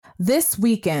This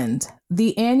weekend,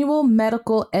 the annual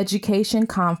Medical Education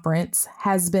Conference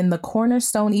has been the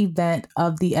cornerstone event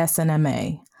of the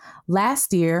SNMA.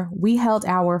 Last year, we held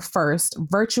our first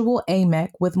virtual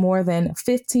AMEC with more than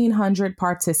 1,500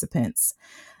 participants.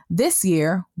 This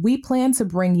year, we plan to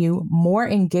bring you more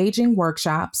engaging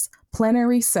workshops,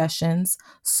 plenary sessions,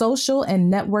 social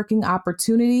and networking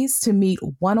opportunities to meet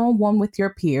one-on-one with your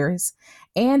peers,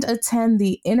 and attend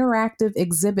the interactive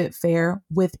exhibit fair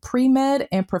with pre-med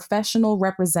and professional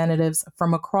representatives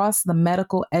from across the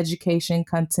medical education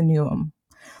continuum.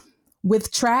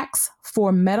 With tracks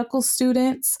for medical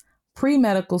students,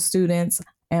 pre-medical students,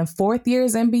 and fourth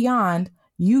years and beyond,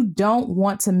 you don't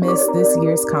want to miss this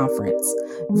year's conference.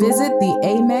 Visit the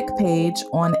AMEC page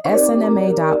on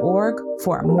snma.org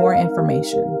for more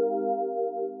information.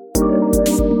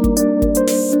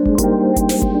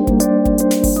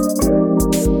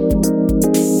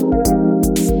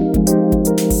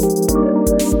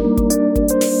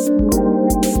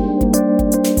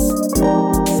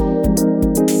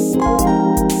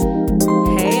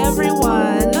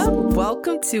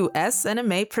 To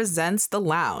SNMA Presents The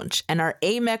Lounge and our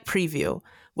AMEC preview.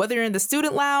 Whether you're in the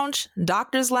student lounge,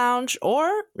 doctor's lounge,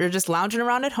 or you're just lounging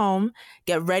around at home,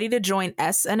 get ready to join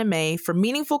SNMA for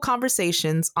meaningful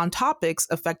conversations on topics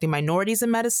affecting minorities in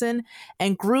medicine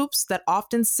and groups that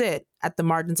often sit at the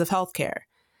margins of healthcare.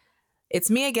 It's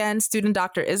me again, student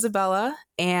Dr. Isabella,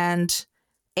 and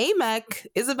AMEC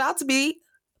is about to be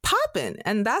popping,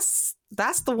 and that's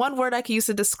the one word I can use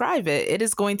to describe it. It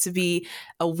is going to be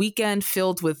a weekend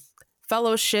filled with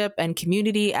fellowship and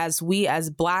community as we,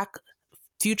 as Black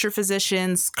future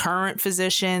physicians, current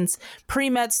physicians,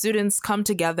 pre-med students come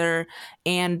together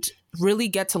and really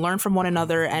get to learn from one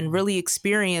another and really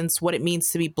experience what it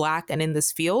means to be Black and in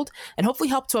this field, and hopefully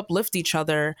help to uplift each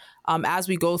other as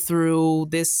we go through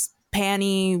this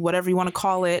panny, whatever you want to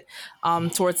call it,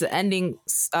 towards the ending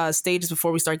stages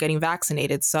before we start getting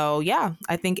vaccinated. So yeah,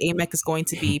 I think AMEC is going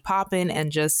to be popping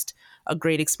and just a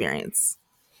great experience.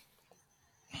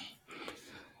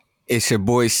 It's your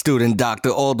boy, student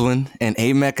Dr. Aldwin, and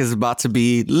AMEC is about to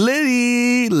be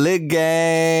lit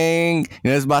gang.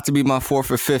 It's about to be my 4th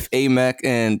or 5th AMEC,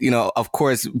 and of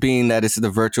course, being that it's the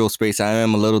virtual space, I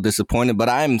am a little disappointed, but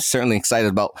I'm certainly excited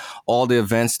about all the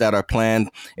events that are planned.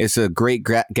 It's a great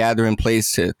gathering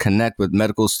place to connect with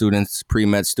medical students,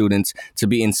 pre-med students, to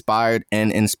be inspired,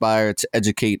 to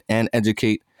educate,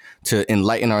 to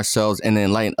enlighten ourselves and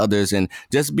enlighten others, and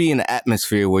just be in an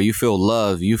atmosphere where you feel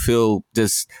love, you feel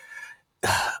just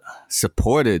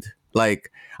supported.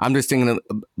 Like, I'm just thinking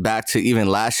back to even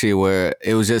last year where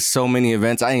it was just so many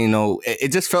events. I didn't know. It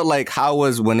just felt like how it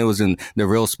was when it was in the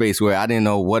real space, where I didn't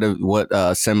know what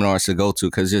seminars to go to,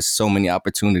 because there's so many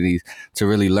opportunities to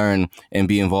really learn and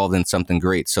be involved in something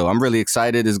great. So I'm really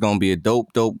excited. It's going to be a dope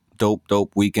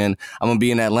weekend. I'm going to be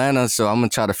in Atlanta, so I'm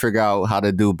going to try to figure out how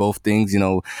to do both things,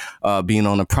 being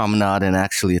on the promenade and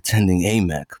actually attending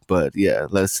AMEC. But yeah,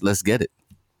 let's get it.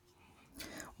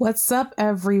 What's up,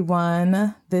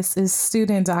 everyone? This is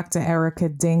student Dr. Erica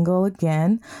Dingle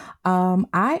again.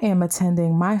 I am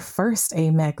attending my first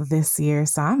AMEC this year,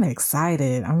 so I'm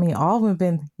excited. I mean,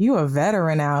 you a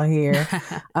veteran out here.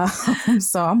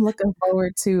 So I'm looking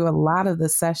forward to a lot of the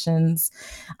sessions.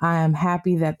 I am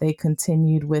happy that they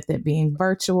continued with it being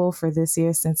virtual for this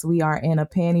year, since we are in a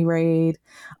panty raid.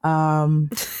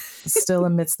 Still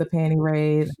amidst the panty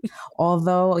raid,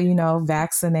 although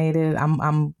vaccinated.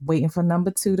 I'm waiting for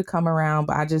number 2 to come around,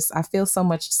 but I feel so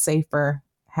much safer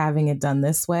having it done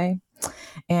this way,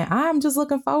 and I'm just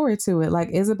looking forward to it. Like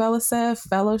Isabella said,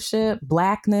 fellowship,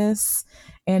 Blackness,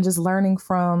 and just learning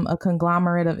from a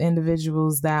conglomerate of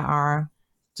individuals that are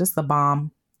just the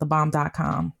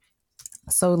bomb.com.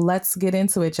 So let's get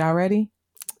into it. Y'all ready?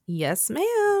 Yes,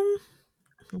 ma'am.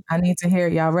 I need to hear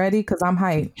it. Y'all ready? Because I'm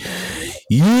hyped.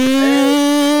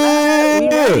 Yeah, we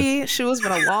ready. It's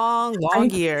been a long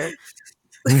year.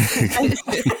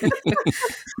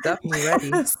 Definitely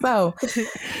ready. So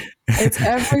it's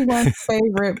everyone's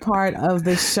favorite part of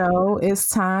the show. It's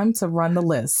time to run the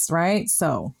list, right?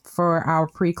 So for our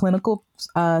preclinical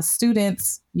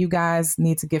students, you guys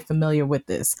need to get familiar with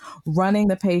this. Running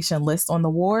the patient list on the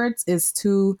wards is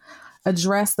to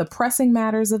address the pressing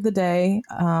matters of the day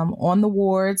on the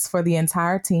wards for the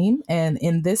entire team. And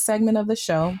in this segment of the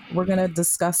show, we're going to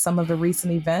discuss some of the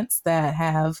recent events that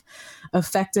have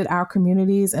affected our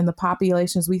communities and the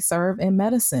populations we serve in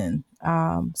medicine.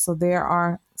 So there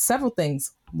are several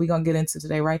things we're going to get into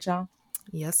today, right, y'all?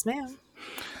 Yes, ma'am.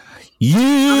 Yeah.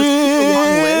 A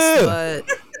long list,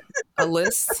 but a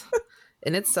list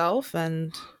in itself.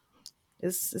 And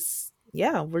it's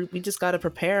we just got to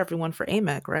prepare everyone for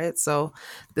AMEC, right? So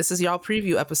this is y'all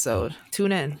preview episode.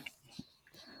 Tune in.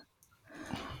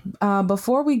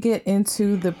 Before we get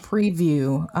into the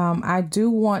preview, I do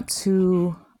want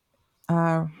to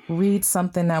read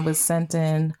something that was sent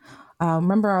in.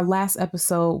 Remember our last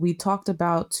episode, we talked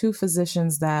about two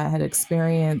physicians that had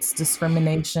experienced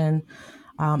discrimination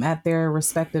at their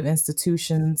respective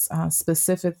institutions,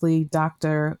 specifically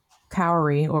Dr.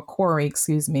 Corey,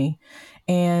 excuse me.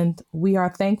 And we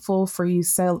are thankful for you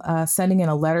sending in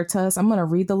a letter to us. I'm going to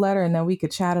read the letter and then we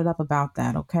could chat it up about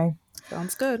that, okay?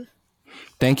 Sounds good.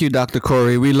 Thank you, Dr.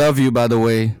 Corey. We love you, by the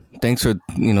way. Thanks for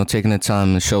taking the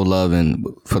time to show love and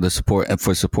for the support of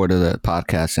the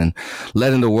podcast and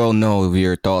letting the world know of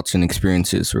your thoughts and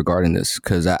experiences regarding this.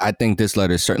 Because I think this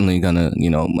letter is certainly gonna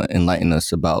enlighten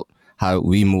us about how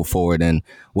we move forward and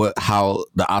how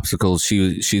the obstacles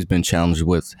she's been challenged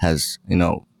with has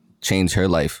changed her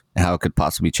life and how it could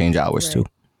possibly change ours too.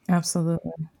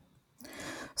 Absolutely.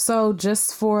 So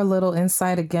just for a little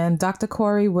insight again, Dr.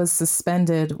 Corey was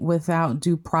suspended without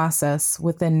due process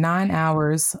within 9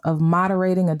 hours of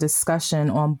moderating a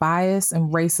discussion on bias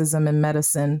and racism in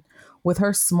medicine with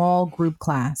her small group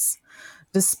class.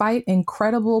 Despite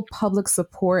incredible public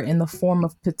support in the form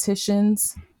of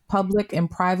petitions, public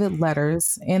and private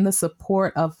letters, and the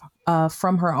support of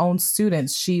from her own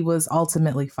students, she was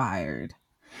ultimately fired.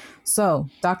 So,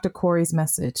 Dr. Corey's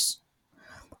message.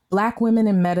 Black women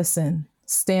in medicine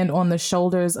stand on the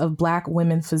shoulders of Black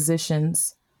women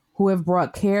physicians who have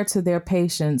brought care to their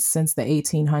patients since the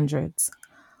 1800s.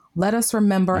 Let us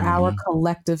remember our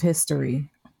collective history,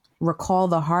 recall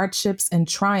the hardships and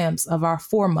triumphs of our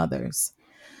foremothers.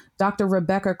 Dr.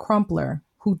 Rebecca Crumpler,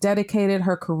 who dedicated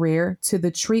her career to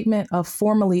the treatment of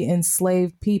formerly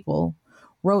enslaved people,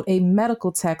 wrote a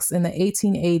medical text in the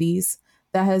 1880s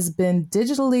that has been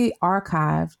digitally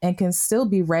archived and can still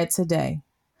be read today.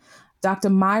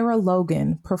 Dr. Myra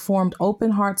Logan performed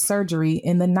open heart surgery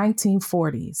in the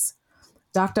 1940s.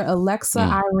 Dr. Alexa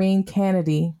Irene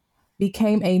Kennedy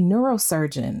became a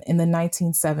neurosurgeon in the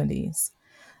 1970s.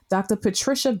 Dr.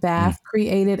 Patricia Bath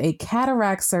created a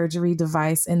cataract surgery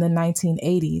device in the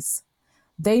 1980s.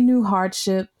 They knew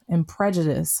hardship and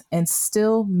prejudice and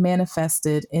still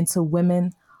manifested into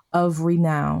women of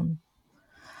renown.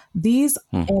 These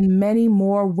and many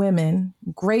more women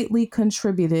greatly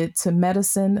contributed to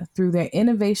medicine through their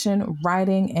innovation,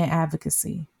 writing, and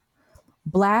advocacy.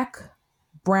 Black,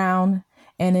 brown,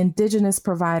 and indigenous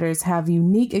providers have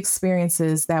unique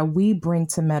experiences that we bring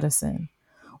to medicine.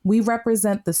 We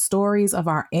represent the stories of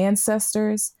our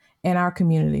ancestors and our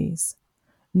communities.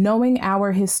 Knowing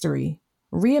our history,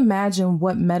 reimagine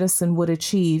what medicine would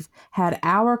achieve had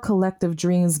our collective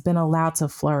dreams been allowed to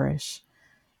flourish.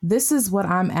 This is what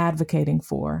I'm advocating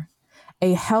for: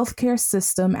 a healthcare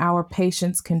system our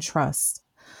patients can trust,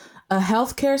 a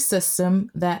healthcare system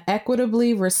that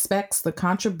equitably respects the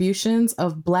contributions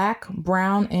of Black,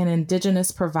 brown, and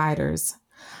indigenous providers.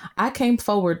 I came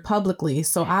forward publicly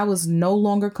so I was no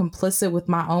longer complicit with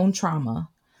my own trauma.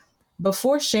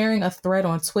 Before sharing a thread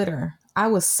on Twitter, I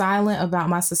was silent about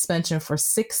my suspension for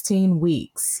 16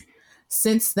 weeks.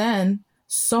 Since then,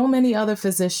 so many other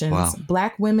physicians,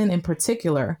 Black women in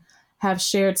particular, have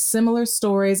shared similar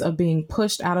stories of being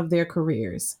pushed out of their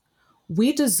careers.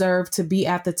 We deserve to be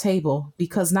at the table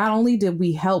because not only did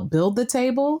we help build the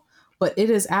table, but it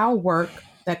is our work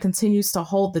that continues to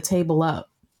hold the table up.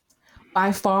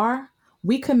 By far,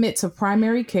 we commit to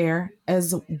primary care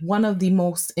as one of the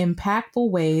most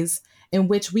impactful ways in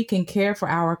which we can care for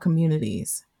our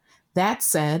communities. That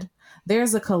said,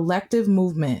 there's a collective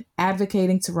movement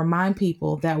advocating to remind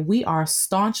people that we are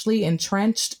staunchly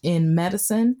entrenched in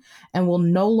medicine and will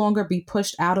no longer be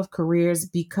pushed out of careers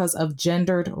because of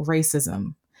gendered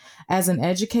racism. As an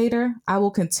educator, I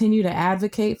will continue to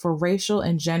advocate for racial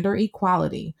and gender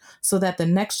equality so that the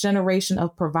next generation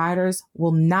of providers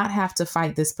will not have to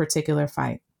fight this particular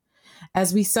fight.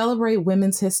 As we celebrate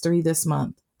Women's History this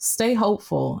month, stay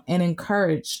hopeful and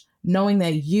encouraged, knowing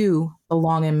that you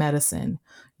belong in medicine.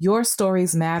 Your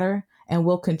stories matter and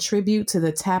will contribute to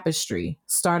the tapestry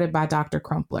started by Dr.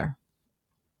 Crumpler.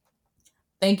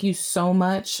 Thank you so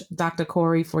much, Dr.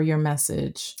 Corey, for your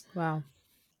message. Wow.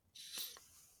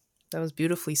 That was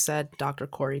beautifully said, Dr.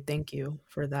 Corey. Thank you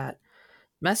for that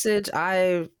message.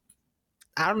 I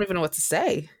don't even know what to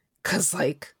say because,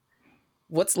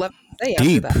 what's left to say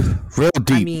deep, after that? Real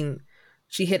deep. I mean,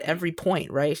 she hit every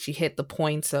point, right? She hit the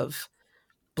points of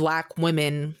Black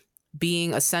women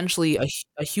being essentially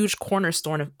a huge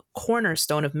cornerstone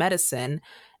of medicine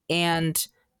and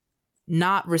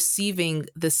not receiving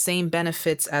the same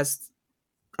benefits as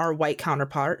our white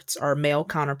counterparts, our male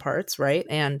counterparts, right?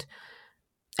 And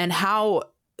how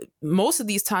most of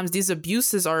these times these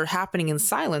abuses are happening in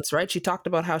silence, right? She talked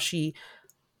about how she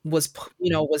was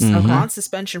on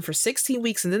suspension for 16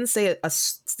 weeks and didn't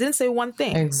say one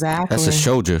thing. Exactly. That's a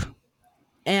soldier.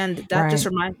 And that just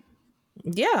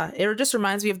it just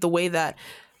reminds me of the way that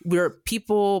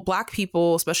Black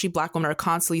people, especially Black women, are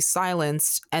constantly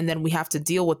silenced, and then we have to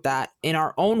deal with that in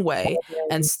our own way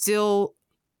and still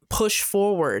push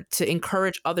forward to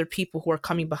encourage other people who are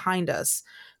coming behind us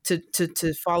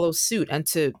to follow suit and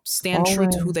to stand true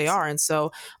to who they are. And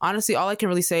so honestly, all I can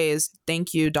really say is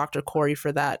thank you, Dr. Corey,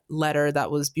 for that letter that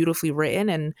was beautifully written,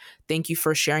 and thank you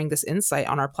for sharing this insight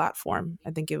on our platform. I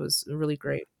think it was really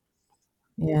great.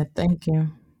 Yeah, thank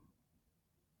you.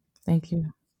 Thank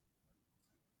you.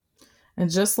 And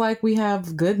just like we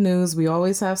have good news, we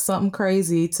always have something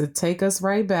crazy to take us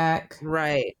right back.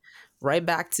 Right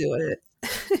back to it.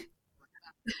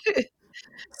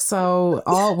 So,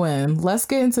 Aldwin, let's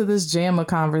get into this JAMA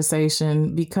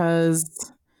conversation,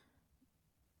 because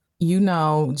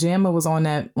JAMA was on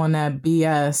that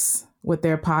BS with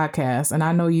their podcast, and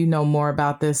I know you know more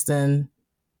about this than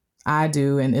I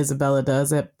do, and Isabella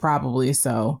does it probably.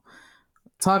 So,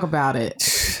 talk about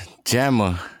it.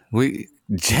 JAMA.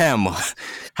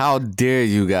 How dare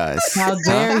you guys? How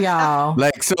dare y'all?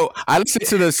 Like, so I listened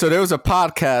to this. So there was a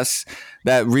podcast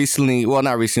that recently, well,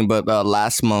 not recently, but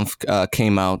last month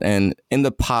came out. And in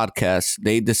the podcast,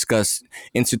 they discussed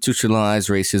institutionalized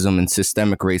racism and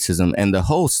systemic racism. And the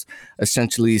host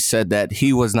essentially said that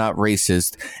he was not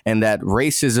racist and that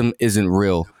racism isn't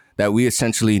real, that we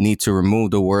essentially need to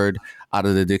remove the word out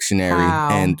of the dictionary. Wow.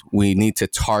 And we need to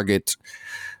target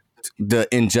the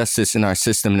injustice in our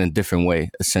system in a different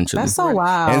way, essentially. That's so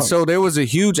wild. And so there was a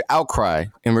huge outcry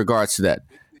in regards to that,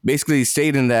 basically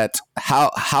stating that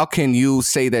how can you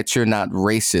say that you're not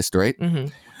racist, right? Mm-hmm.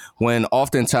 When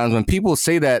oftentimes when people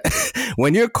say that,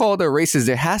 when you're called a racist,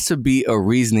 there has to be a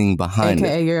reasoning behind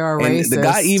AKA it. You're a and racist. The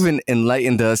guy even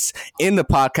enlightened us in the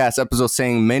podcast episode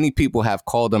saying many people have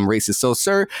called them racist. So,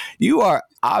 sir, you are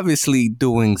obviously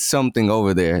doing something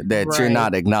over there that you're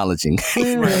not acknowledging.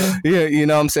 Yeah, you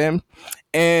know what I'm saying?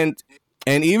 And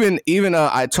even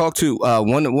I talked to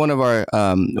one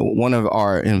of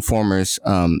our informers.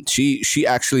 She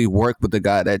actually worked with the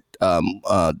guy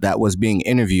that was being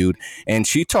interviewed, and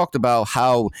she talked about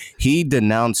how he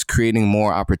denounced creating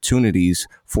more opportunities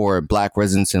for Black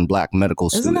residents and Black medical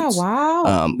students. Isn't that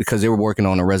wild? Because they were working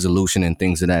on a resolution and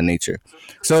things of that nature.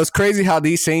 So it's crazy how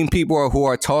these same people who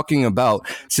are talking about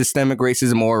systemic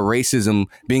racism or racism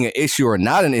being an issue or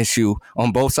not an issue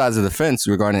on both sides of the fence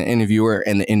regarding the interviewer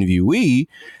and the interviewee,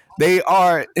 they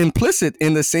are implicit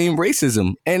in the same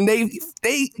racism, and they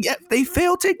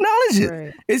fail to acknowledge it.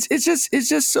 Right. It's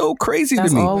just so crazy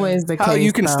That's to me. always the how case,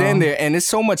 you can though. stand there, and there's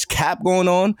so much cap going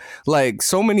on. Like,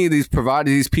 so many of these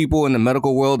providers, these people in the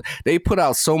medical world, they put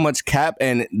out so much cap,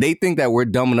 and they think that we're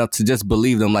dumb enough to just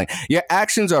believe them. Like, your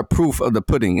actions are proof of the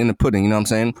pudding. You know what I'm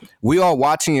saying? We are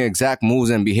watching your exact moves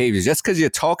and behaviors. Just because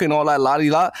you're talking all that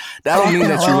la-di-la, that don't mean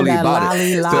that you really about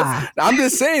it. So, I'm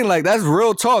just saying, like, that's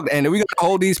real talk, and we got to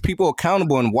hold these people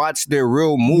accountable and watch their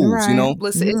real moves. Right. You know,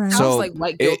 listen, it sounds like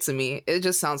white guilt to me. It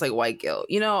just sounds like white guilt.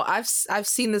 You know, I've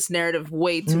seen this narrative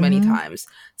way too many times.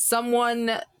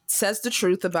 Someone says the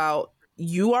truth about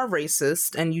you are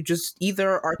racist, and you just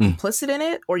either are complicit in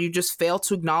it, or you just fail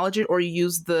to acknowledge it, or you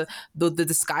use the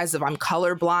disguise of I'm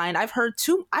colorblind. I've heard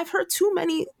too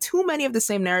many of the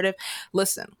same narrative.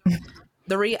 Listen,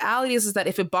 the reality is that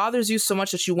if it bothers you so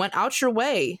much that you went out your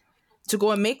way to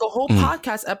go and make a whole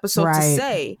podcast episode to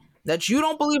say that you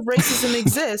don't believe racism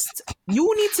exists,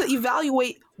 you need to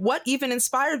evaluate what even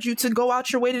inspired you to go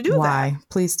out your way to do that. Why?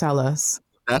 Please tell us.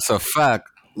 that's a fact.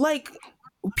 Like,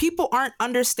 people aren't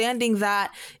understanding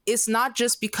that it's not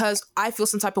just because I feel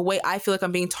some type of way, I feel like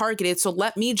I'm being targeted, so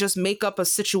let me just make up a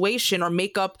situation or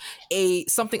make up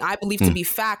something I believe to be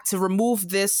fact to remove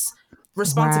this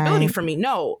responsibility from me.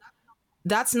 No,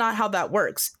 that's not how that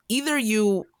works. Either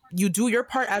you do your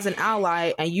part as an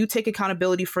ally and you take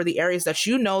accountability for the areas that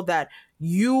you know that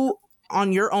you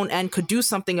on your own end could do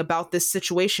something about this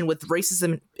situation with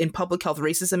racism in public health,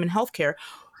 racism in healthcare.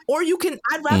 Or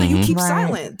I'd rather you keep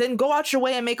silent than go out your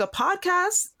way and make a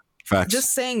podcast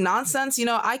just saying nonsense. You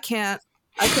know, I can't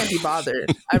be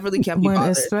bothered. I really can't be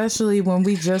bothered. Especially when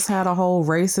we just had a whole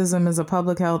racism as a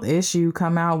public health issue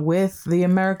come out with the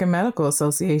American Medical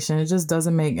Association. It just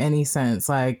doesn't make any sense.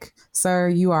 Like, sir,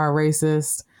 you are a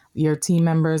racist. Your team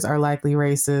members are likely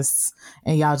racists,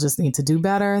 and y'all just need to do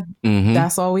better. Mm-hmm.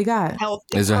 That's all we got.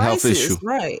 It's a health issue.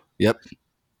 Right. Yep.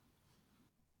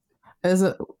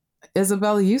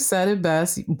 Isabella, you said it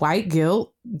best. White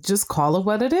guilt. Just call it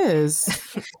what it is.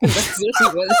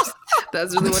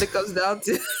 That's really what it comes down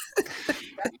to.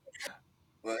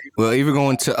 Well, even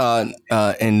going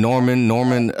to in Norman,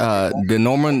 the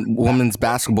Norman women's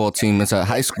basketball team is a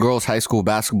girls high school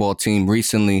basketball team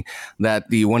recently that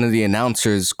one of the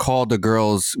announcers called the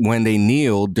girls when they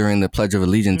kneeled during the Pledge of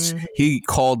Allegiance. He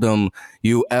called them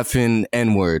 "you effing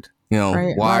N-word." You know,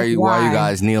 Right. why are you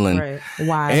guys kneeling? Right.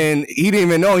 Why? And he didn't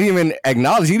even know. He didn't even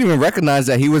acknowledge. He didn't even recognize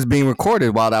that he was being recorded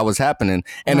while that was happening.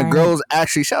 And the girls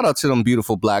actually, shout out to them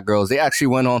beautiful black girls. They actually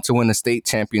went on to win the state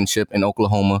championship in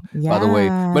Oklahoma, by the way.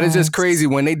 But it's just crazy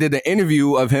when they did the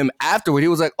interview of him afterward. He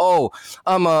was like, "Oh,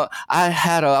 I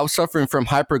was suffering from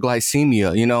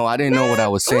hyperglycemia. You know, I didn't know what I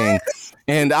was saying."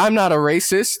 And I'm not a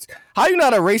racist. How you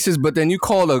not a racist, but then you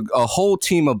call a whole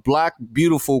team of black,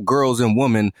 beautiful girls and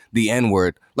women the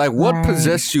N-word? Like, what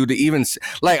possessed you to even,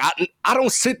 like, I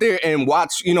don't sit there and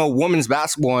watch, women's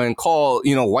basketball and call,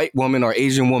 white woman or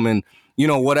Asian woman,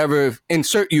 whatever,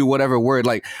 insert you, whatever word.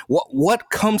 Like, what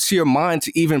comes to your mind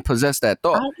to even possess that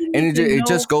thought? And it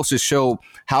just goes to show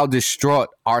how distraught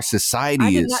our society is.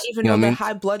 I did not even know that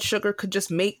high blood sugar could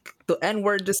just make the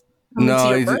N-word just...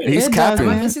 No, he's capping.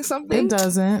 Am I missing something? It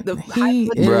doesn't. The high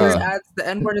blood sugar adds the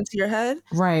N-word into your head?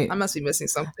 Right. I must be missing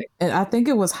something. And I think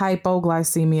it was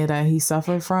hypoglycemia that he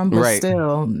suffered from, but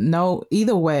still, no,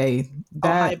 either way.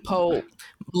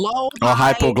 Low,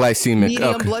 hypoglycemic.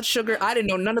 Medium blood sugar. I didn't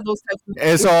know none of those types of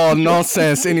It's all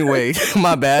nonsense anyway.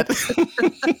 My bad.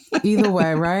 Either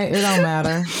way, right? It don't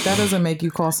matter. That doesn't make you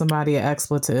call somebody an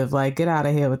expletive. Like, get out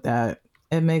of here with that.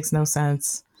 It makes no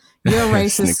sense. You're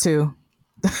racist too.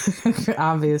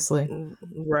 Obviously.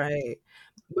 Right.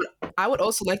 But I would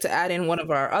also like to add in one of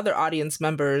our other audience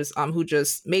members who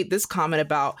just made this comment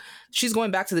about, she's going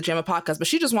back to the JAMA podcast, but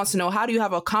she just wants to know, how do you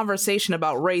have a conversation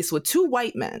about race with two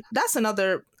white men? That's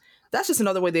just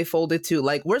another way they fold it too.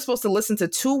 Like, we're supposed to listen to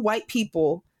two white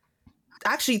people,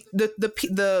 actually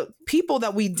the people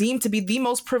that we deem to be the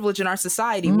most privileged in our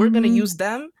society. We're going to use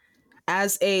them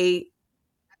as the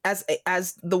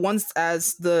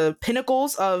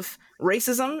pinnacles of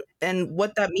racism and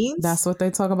what that means. That's what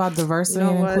they talk about, diversity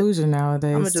and inclusion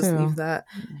nowadays. I'm gonna just leave that.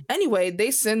 Anyway,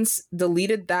 they since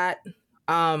deleted that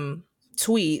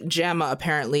tweet, JAMA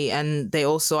apparently, and they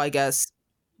also, I guess,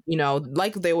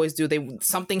 like they always do,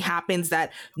 something happens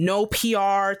that no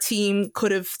PR team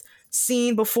could have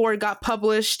seen before it got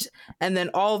published, and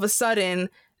then all of a sudden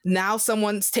now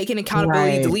someone's taking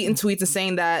accountability, deleting tweets and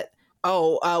saying that,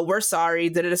 we're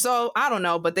sorry. So I don't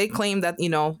know, but they claim that,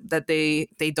 that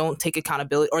they don't take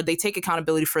accountability, or they take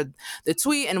accountability for the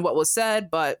tweet and what was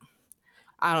said. But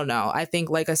I don't know. I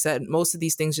think, like I said, most of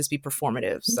these things just be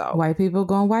performative. So white people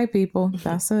going white people.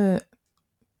 That's it.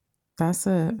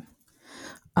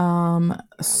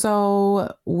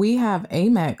 So we have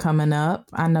AMEC coming up.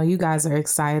 I know you guys are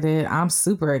excited. I'm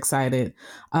super excited.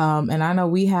 And I know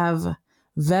we have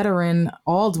veteran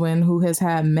Aldwin, who has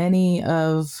had many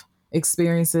of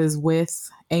experiences with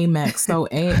AMEC. So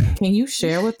can you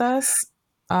share with us,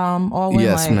 Aldwin?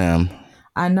 Yes, ma'am.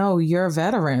 I know you're a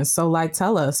veteran, so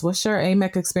tell us, what's your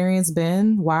AMEC experience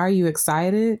been? Why are you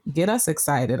excited? Get us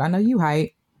excited. I know you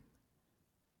hype.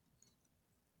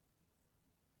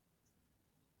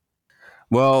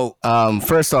 Well,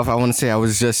 first off, I want to say I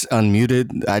was just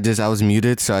unmuted. I was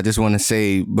muted. So I just want to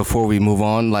say before we move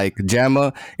on, like,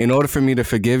 JAMA, in order for me to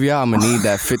forgive y'all, I'm going to need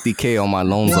that $50K on my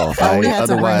loans off. Right?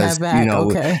 Otherwise,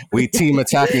 we team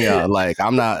attacking y'all. Like,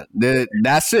 I'm not,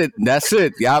 that's it.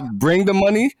 Y'all bring the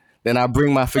money, then I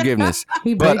bring my forgiveness.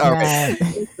 But all right,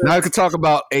 now I could talk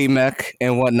about AMEC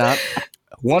and whatnot.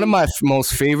 One of my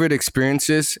most favorite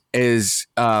experiences is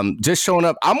just showing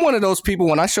up. I'm one of those people,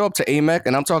 when I show up to AMEC,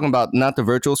 and I'm talking about not the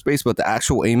virtual space, but the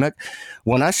actual AMEC.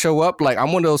 When I show up, like,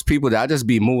 I'm one of those people that I just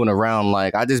be moving around.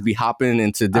 Like, I just be hopping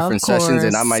into different sessions,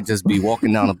 and I might just be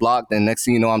walking down the block. Then next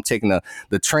thing you know, I'm taking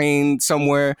the train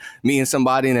somewhere, meeting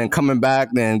somebody, and then coming back,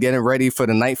 then getting ready for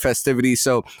the night festivities.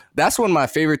 So that's one of my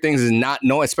favorite things, is not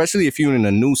know, especially if you're in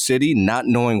a new city, not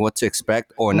knowing what to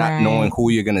expect or not knowing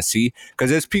who you're going to see. Because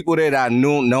there's people there that I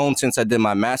known since I did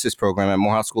my master's program at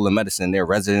Morehouse School of Medicine. They're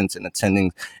residents and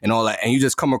attending and all that. And you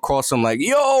just come across them like,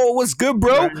 yo, what's good,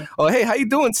 bro? Or, hey, how you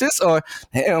doing, sis? Or,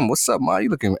 damn, what's up, ma? You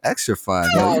looking extra fine.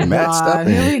 Yo. You matched up.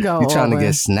 Here we go. You trying to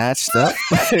get snatched up.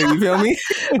 You feel me?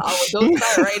 Don't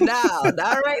start right now.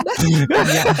 Not right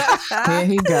now. Here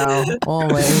he go.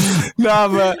 Always. Nah,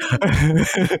 but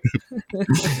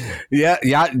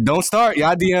yeah, don't start.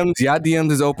 Y'all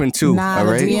DMs is open too. All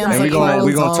right. And we're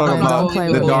gonna talk about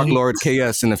the Dark Lord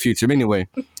KS in the future. But anyway.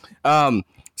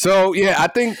 So yeah, I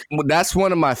think that's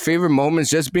one of my favorite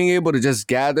moments, just being able to just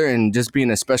gather and just be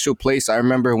in a special place. I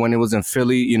remember when it was in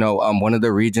Philly, one of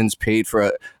the regions paid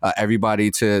for everybody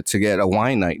to get a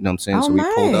wine night, you know what I'm saying? So we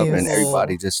pulled up and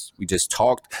everybody we just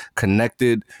talked,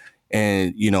 connected.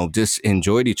 and, just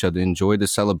enjoyed each other, enjoyed the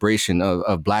celebration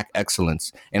of Black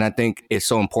excellence. And I think it's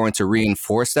so important to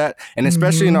reinforce that. And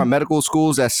especially in our medical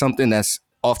schools, that's something that's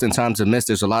oftentimes a miss.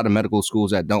 There's a lot of medical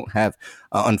schools that don't have,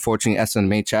 unfortunately,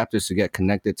 SNMA chapters to get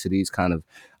connected to these kind of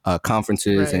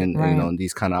conferences and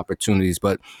these kind of opportunities.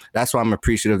 But that's why I'm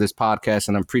appreciative of this podcast,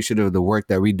 and I'm appreciative of the work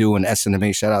that we do in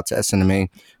SNMA. Shout out to SNMA,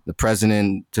 the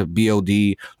president, to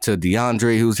BOD, to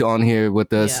DeAndre, who's on here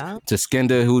with us, to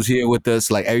Skenda, who's here with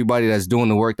us, like everybody that's doing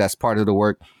the work, that's part of the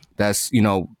work, that's,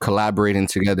 collaborating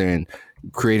together and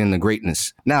creating the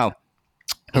greatness. Now,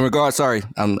 in regards, sorry,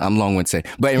 I'm long-winded,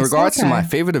 but in regards to my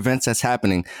favorite events that's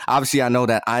happening, obviously I know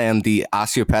that I am the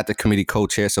osteopathic committee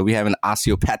co-chair, so we have an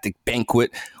osteopathic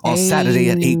banquet on Saturday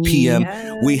at 8 p.m.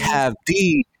 Yes. We have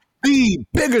the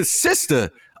bigger sister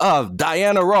of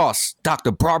Diana Ross,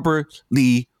 Dr. Barbara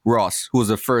Lee Ross, who was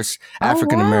the first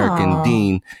African-American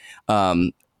dean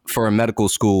for a medical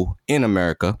school in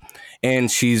America.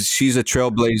 And she's a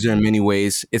trailblazer in many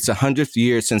ways. It's 100th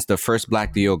year since the first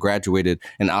Black DO graduated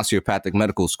in osteopathic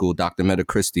medical school, Dr. Meta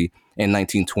Christie, in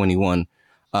 1921.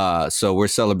 So we're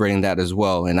celebrating that as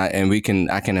well. And I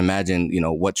can imagine,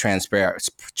 what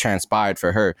transpired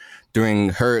for her during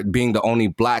her being the only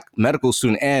Black medical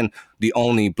student and the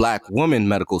only Black woman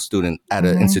medical student at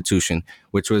an institution,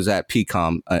 which was at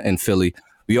PCOM in Philly.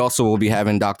 We also will be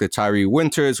having Dr. Tyree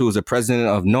Winters, who is the president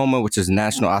of NOMA, which is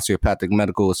National Osteopathic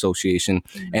Medical Association.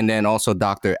 And then also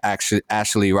Dr.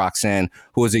 Ashley Roxanne,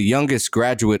 who is the youngest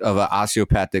graduate of an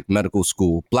osteopathic medical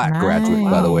school, Black graduate,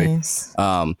 by the way.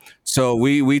 So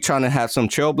we trying to have some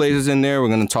trailblazers in there. We're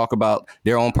going to talk about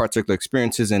their own particular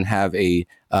experiences and have a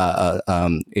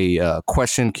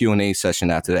question Q&A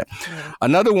session after that.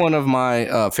 Another one of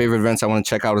my favorite events I want to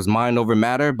check out is Mind Over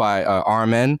Matter by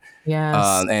RMN.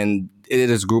 Yes. And it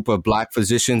is a group of Black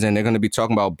physicians, and they're going to be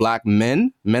talking about Black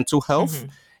men, mental health,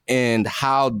 and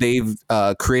how they've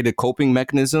created coping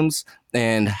mechanisms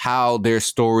and how their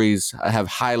stories have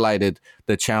highlighted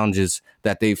the challenges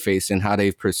that they face and how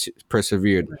they've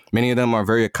persevered. Many of them are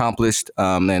very accomplished,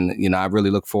 and I really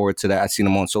look forward to that. I've seen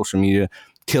them on social media,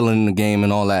 killing the game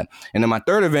and all that. And then my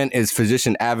third event is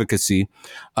physician advocacy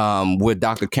with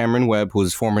Dr. Cameron Webb, who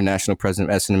is former national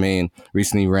president of SNMA and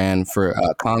recently ran for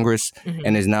Congress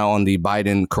and is now on the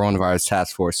Biden coronavirus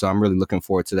task force. So I'm really looking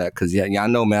forward to that because, I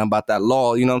know, man, about that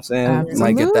law, you know what I'm saying? Absolutely.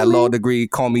 Might get that law degree,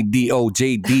 call me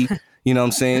DOJD. You know what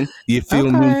I'm saying? You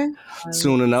feel me?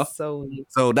 Soon enough. So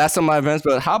that's some of my events.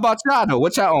 But how about y'all though?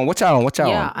 What y'all on?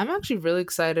 Yeah, I'm actually really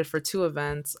excited for two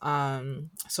events.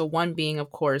 So one being,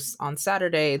 of course, on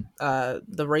Saturday, the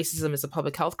Racism is a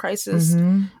Public Health Crisis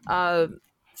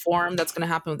forum that's going to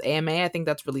happen with AMA. I think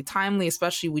that's really timely,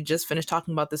 especially we just finished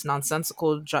talking about this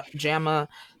nonsensical JAMA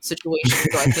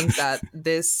situation. So I think that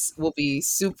this will be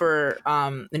super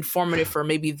informative for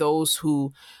maybe those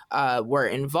who were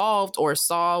involved or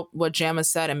saw what JAMA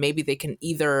said, and maybe they can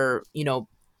either,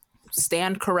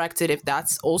 stand corrected if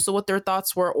that's also what their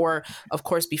thoughts were, or of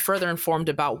course be further informed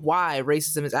about why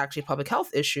racism is actually a public health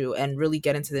issue and really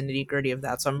get into the nitty-gritty of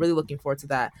that. So I'm really looking forward to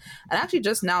that. And actually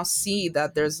just now see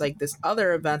that there's like this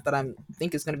other event that I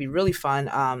think is going to be really fun.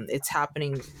 It's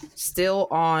happening still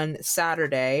on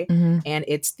Saturday, and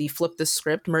it's the Flip the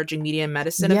Script Merging Media and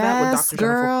Medicine event with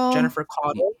Dr. Jennifer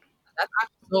Caudle. That's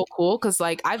actually so cool because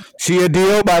she a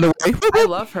deal, by the way. I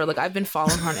love her. Like I've been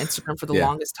following her on Instagram for the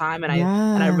longest time, and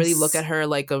I really look at her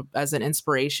like as an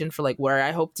inspiration for like where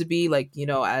I hope to be, like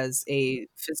as a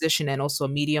physician and also a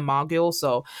media mogul.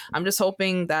 So I'm just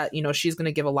hoping that she's going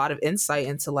to give a lot of insight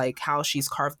into like how she's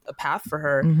carved a path for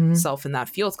herself in that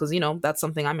field, because that's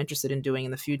something I'm interested in doing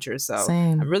in the future. So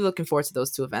I'm really looking forward to those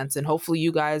two events, and hopefully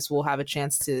you guys will have a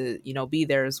chance to be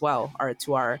there as well, or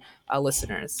to our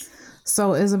listeners.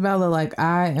 So Isabella, like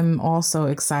I am also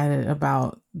excited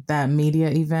about that media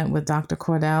event with Dr.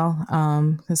 Cordell.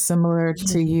 Because similar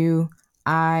to you,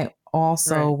 I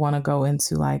also want to go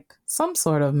into like some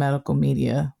sort of medical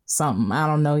media, something. I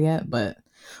don't know yet, but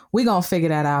we're going to figure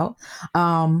that out.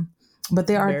 But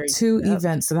there are two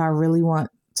events that I really want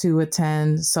to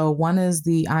attend. So one is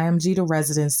the IMG to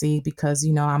residency, because,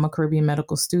 I'm a Caribbean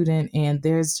medical student, and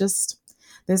there's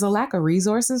a lack of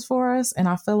resources for us. And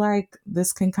I feel like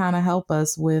this can kind of help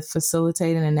us with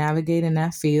facilitating and navigating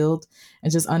that field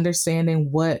and just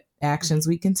understanding what actions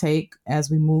we can take as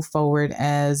we move forward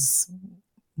as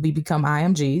we become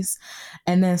IMGs.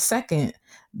 And then second,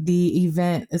 the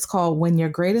event is called When Your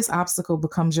Greatest Obstacle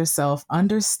Becomes Yourself,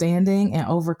 Understanding and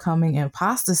Overcoming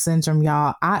Imposter Syndrome.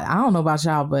 Y'all, I don't know about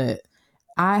y'all, but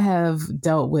I have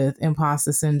dealt with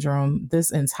imposter syndrome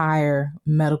this entire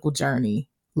medical journey.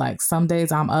 Like some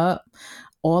days I'm up,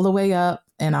 all the way up,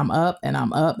 and I'm up and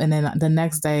I'm up. And then the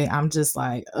next day I'm just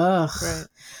like, ugh.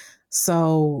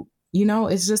 So,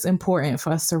 it's just important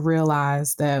for us to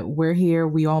realize that we're here.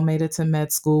 We all made it to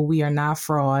med school. We are not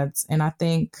frauds. And I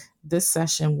think this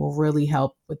session will really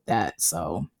help with that.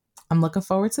 So I'm looking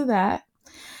forward to that.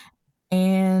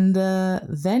 And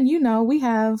then, we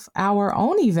have our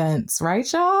own events,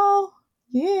 right, y'all?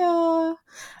 Yeah.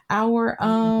 Our,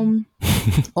 Alwyn,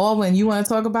 you want to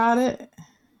talk about it?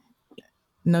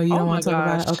 No, you don't want to talk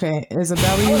about it? Okay.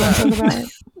 Isabella, you want to talk about it?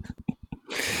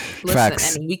 Listen,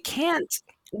 Facts. and we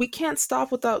can't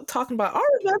stop without talking about our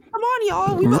event. Come on,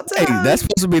 y'all. We about to Hey, that's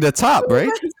supposed to be the top, right?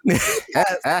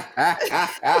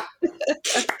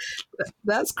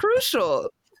 That's crucial.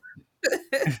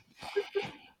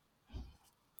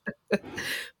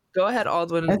 Go ahead,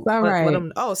 Aldwin. It's all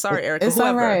right. Oh, sorry, Erica. It's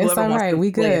all right. It's all right.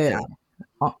 We good.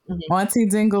 Auntie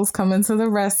Dingle's coming to the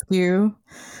rescue.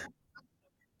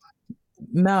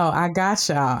 No, I got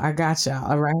y'all.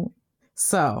 All right.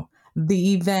 So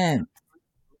the event,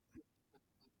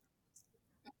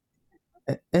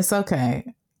 it's okay.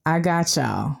 I got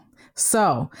y'all.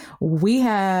 So we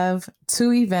have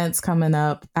 2 events coming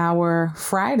up. Our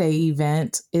Friday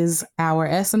event is our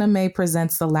SNMA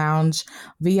Presents the Lounge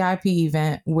VIP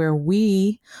event, where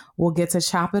we will get to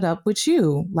chop it up with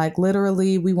you. Like,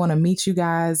 literally, we want to meet you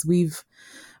guys. We've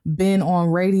been on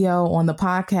radio, on the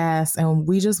podcast, and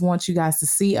we just want you guys to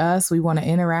see us. We want to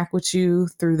interact with you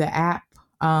through the app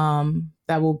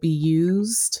that will be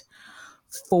used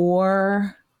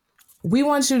for... We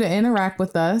want you to interact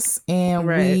with us, and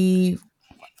we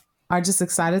are just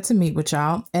excited to meet with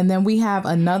y'all. And then we have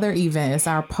another event. It's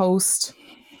our post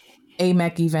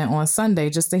AMEC event on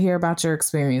Sunday, just to hear about your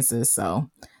experiences.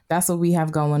 So that's what we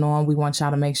have going on. We want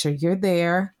y'all to make sure you're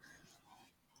there.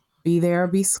 Be there,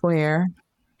 be square.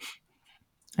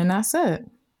 And that's it.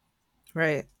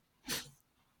 Right.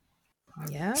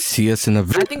 Yeah. See us in the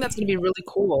I think that's going to be really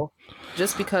cool,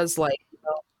 just because, like,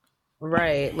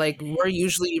 right, like, we're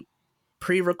usually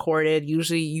pre-recorded.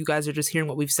 Usually you guys are just hearing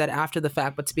what we've said after the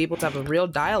fact, but to be able to have a real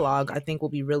dialogue, I think will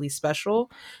be really special.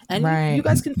 And you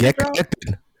guys can get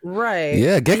connected. Right.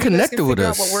 Yeah, get connected with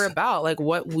us. What we're about, like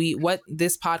what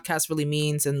this podcast really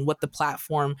means and what the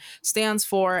platform stands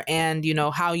for, and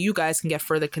how you guys can get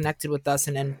further connected with us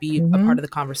and be a part of the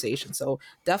conversation. So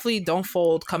definitely don't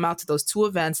fold. Come out to those 2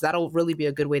 events. That'll really be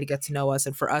a good way to get to know us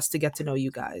and for us to get to know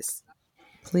you guys.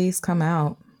 Please come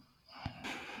out.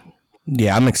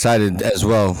 Yeah, I'm excited as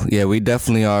well. Yeah, we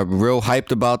definitely are real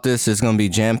hyped about this. It's going to be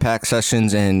jam-packed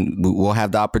sessions, and you'll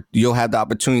have the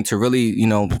opportunity to really,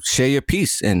 share your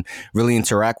piece and really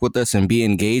interact with us and be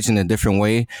engaged in a different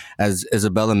way. As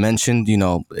Isabella mentioned,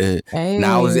 now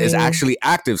is actually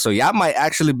active. So y'all might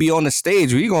actually be on the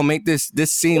stage. We're going to make this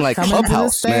scene like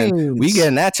Clubhouse, man. We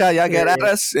getting at y'all get at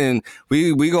us, and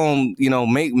we going to,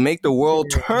 make the world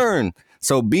turn.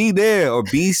 So be there or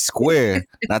be square.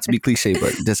 Not to be cliche,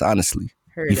 but just honestly.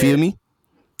 You feel me?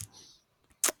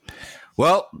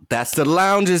 Well, that's the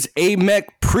Lounge's AMEC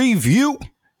preview.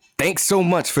 Thanks so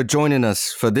much for joining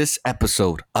us for this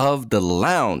episode of The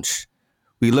Lounge.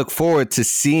 We look forward to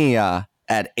seeing y'all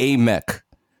at AMEC.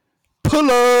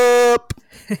 Pull up!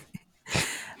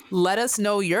 Let us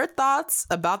know your thoughts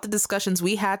about the discussions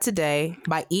we had today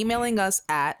by emailing us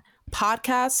at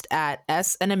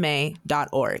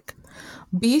podcast@snma.org.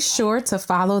 Be sure to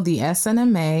follow the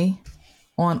SNMA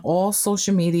on all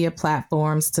social media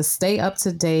platforms to stay up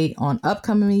to date on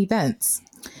upcoming events.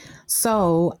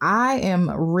 So I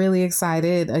am really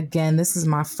excited. Again, this is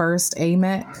my first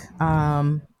AMEC.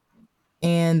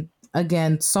 And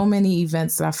again, so many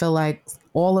events that I feel like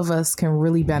all of us can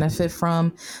really benefit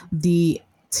from. The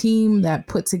team that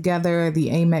put together the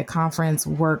AMEC conference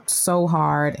worked so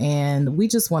hard, and we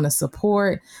just want to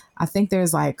support. I think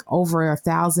there's like over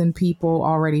 1,000 people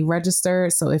already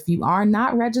registered. So if you are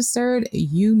not registered,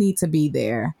 you need to be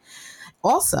there.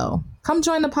 Also, come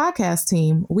join the podcast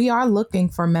team. We are looking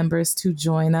for members to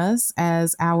join us,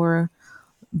 as our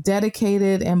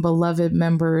dedicated and beloved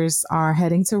members are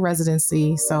heading to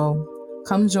residency. So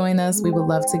come join us. We would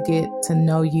love to get to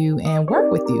know you and work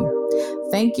with you.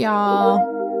 Thank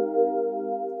y'all.